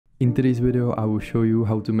In today's video, I will show you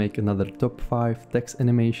how to make another top 5 text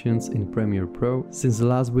animations in Premiere Pro. Since the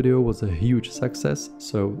last video was a huge success,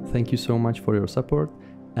 so thank you so much for your support,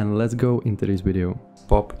 and let's go into this video.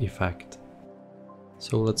 Pop effect.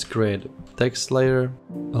 So let's create a text layer,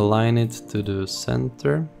 align it to the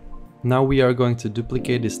center. Now we are going to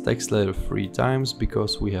duplicate this text layer 3 times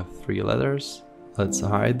because we have 3 letters. Let's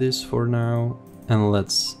hide this for now, and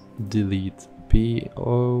let's delete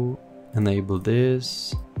PO. Enable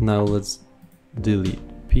this. Now let's delete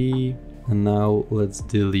P, and now let's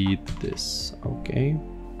delete this. Okay,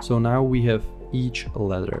 so now we have each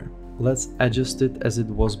letter. Let's adjust it as it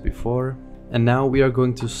was before, and now we are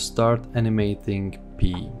going to start animating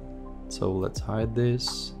P. So let's hide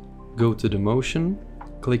this, go to the motion,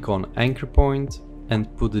 click on anchor point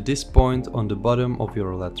and put this point on the bottom of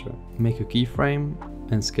your letter. Make a keyframe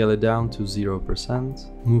and scale it down to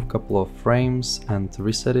 0%. Move a couple of frames and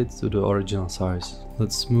reset it to the original size.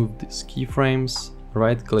 Let's move these keyframes.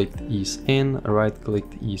 Right click ease in, right click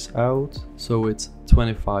ease out, so it's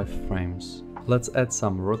 25 frames. Let's add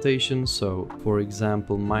some rotation, so for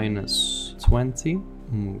example -20.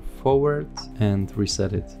 Move forward and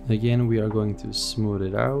reset it. Again, we are going to smooth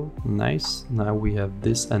it out. Nice. Now we have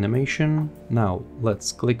this animation. Now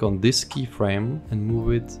let's click on this keyframe and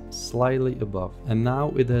move it slightly above. And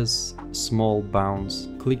now it has small bounce.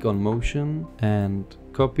 Click on motion and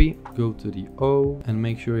copy. Go to the O and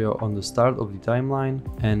make sure you're on the start of the timeline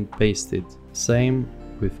and paste it. Same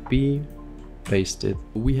with P. Paste it.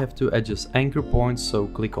 We have to adjust anchor points, so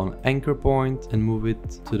click on anchor point and move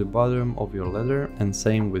it to the bottom of your letter, and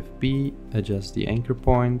same with P, adjust the anchor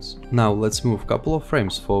points. Now let's move a couple of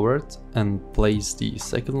frames forward and place the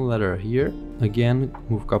second letter here. Again,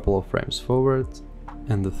 move a couple of frames forward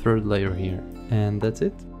and the third layer here, and that's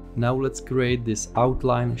it. Now let's create this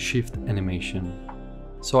outline shift animation.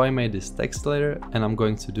 So I made this text layer and I'm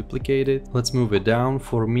going to duplicate it. Let's move it down.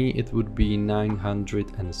 For me it would be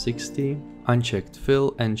 960. Unchecked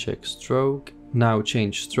fill and check stroke. Now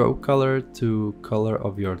change stroke color to color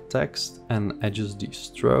of your text and adjust the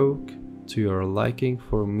stroke to your liking.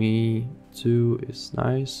 For me 2 is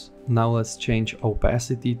nice. Now let's change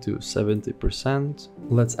opacity to 70%.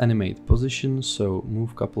 Let's animate position, so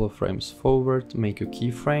move a couple of frames forward, make a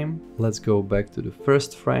keyframe. Let's go back to the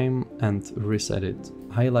first frame and reset it.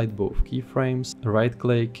 Highlight both keyframes, right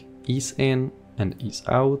click, ease in and ease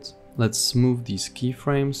out. Let's smooth these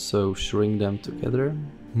keyframes, so shrink them together.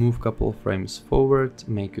 Move a couple of frames forward,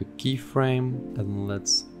 make a keyframe, and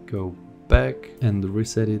let's go back and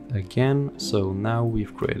reset it again. So now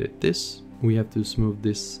we've created this. We have to smooth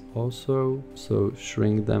this also, so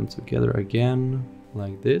shrink them together again,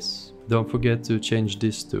 like this. Don't forget to change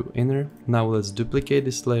this to inner. Now let's duplicate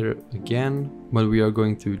this layer again, but we are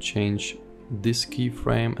going to change this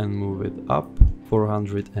keyframe and move it up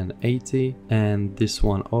 480, and this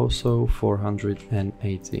one also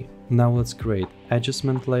 480. Now let's create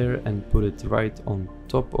adjustment layer and put it right on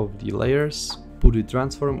top of the layers. Put the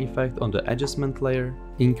transform effect on the adjustment layer,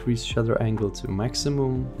 increase shutter angle to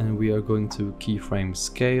maximum, and we are going to keyframe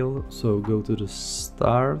scale. So go to the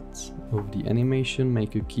start of the animation,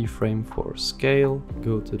 make a keyframe for scale,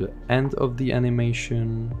 go to the end of the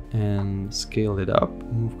animation and scale it up.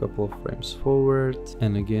 Move a couple of frames forward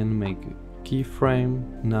and again make a keyframe.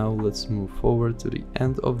 Now let's move forward to the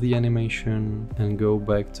end of the animation and go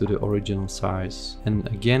back to the original size. And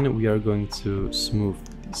again we are going to smooth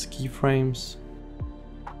these keyframes.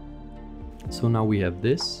 So now we have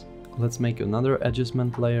this. Let's make another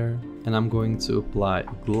adjustment layer and I'm going to apply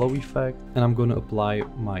a glow effect and I'm going to apply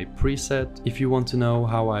my preset. If you want to know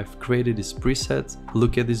how I've created this preset,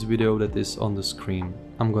 look at this video that is on the screen.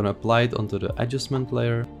 I'm going to apply it onto the adjustment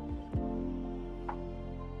layer.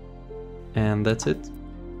 And that's it.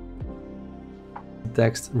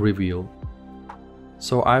 Text reveal.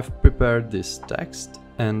 So I've prepared this text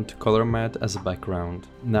and color matte as a background.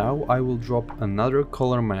 Now I will drop another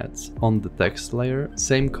color matte on the text layer,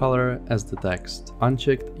 same color as the text.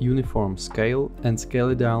 Unchecked uniform scale and scale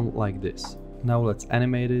it down like this. Now let's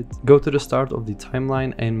animate it. Go to the start of the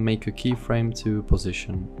timeline and make a keyframe to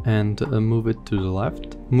position and move it to the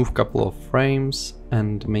left. Move a couple of frames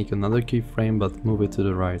and make another keyframe but move it to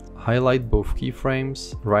the right. Highlight both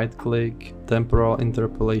keyframes, right click, temporal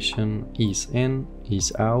interpolation, ease in,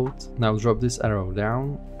 ease out. Now drop this arrow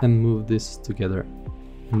down and move this together.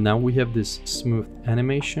 And now we have this smooth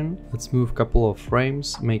animation. Let's move a couple of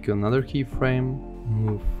frames, make another keyframe,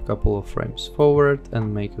 move a couple of frames forward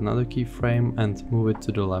and make another keyframe and move it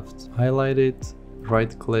to the left. Highlight it,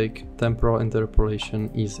 right click, temporal interpolation,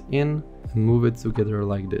 ease in and move it together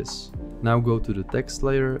like this. Now go to the text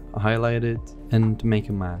layer, highlight it and make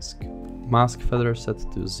a mask. mask feather set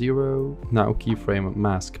to 0. Now keyframe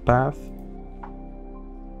mask path.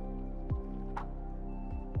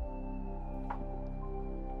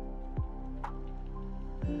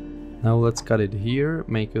 Now let's cut it here,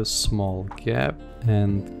 make a small gap,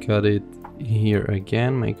 and cut it here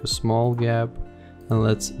again, make a small gap, and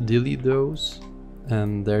let's delete those,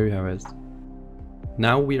 and there you have it.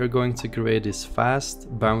 Now we are going to create this fast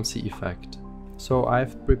bouncy effect. So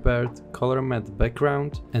I've prepared color matte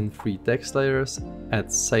background and 3 text layers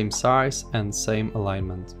at same size and same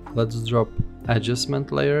alignment. Let's drop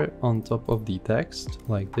adjustment layer on top of the text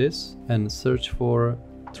like this and search for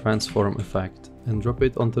transform effect and drop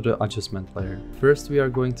it onto the adjustment layer. First we are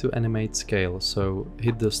going to animate scale, so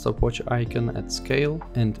hit the stopwatch icon at scale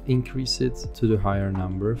and increase it to the higher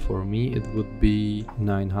number. For me it would be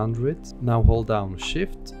 900. Now hold down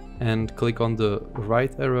shift and click on the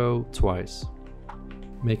right arrow twice.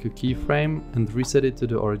 Make a keyframe and reset it to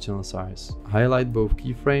the original size. Highlight both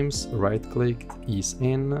keyframes, right click, ease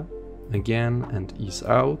in, again and ease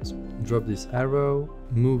out. Drop this arrow,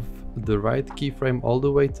 move the right keyframe all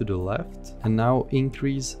the way to the left, and now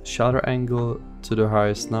increase shutter angle to the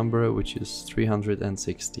highest number, which is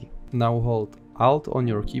 360. Now hold Alt on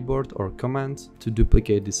your keyboard or Command to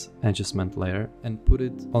duplicate this adjustment layer and put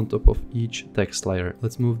it on top of each text layer.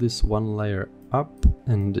 Let's move this 1 layer up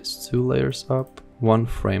and this 2 layers up, 1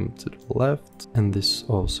 frame to the left, and this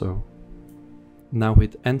also. Now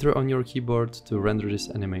hit enter on your keyboard to render this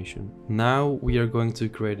animation. Now we are going to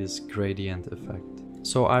create this gradient effect.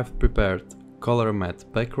 So I've prepared color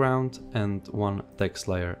matte background and 1 text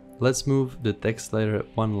layer. Let's move the text layer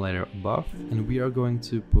 1 layer above, and we are going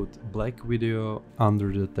to put black video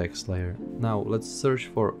under the text layer. Now let's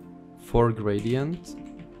search for gradient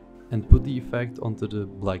and put the effect onto the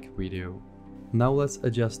black video. Now let's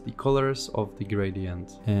adjust the colors of the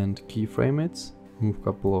gradient and keyframe it. Move a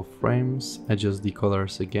couple of frames, adjust the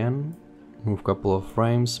colors again. Move a couple of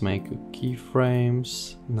frames, make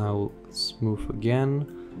keyframes. Now let's move again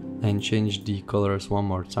and change the colors 1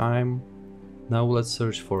 more time. Now let's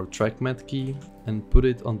search for track matte key and put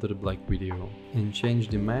it onto the black video. And change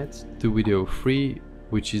the matte to video 3,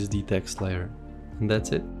 which is the text layer. And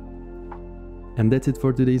that's it. And that's it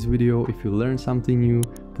for today's video. If you learned something new,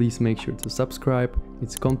 please make sure to subscribe.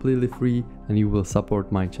 It's completely free and you will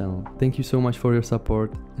support my channel. Thank you so much for your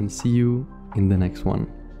support and see you in the next one.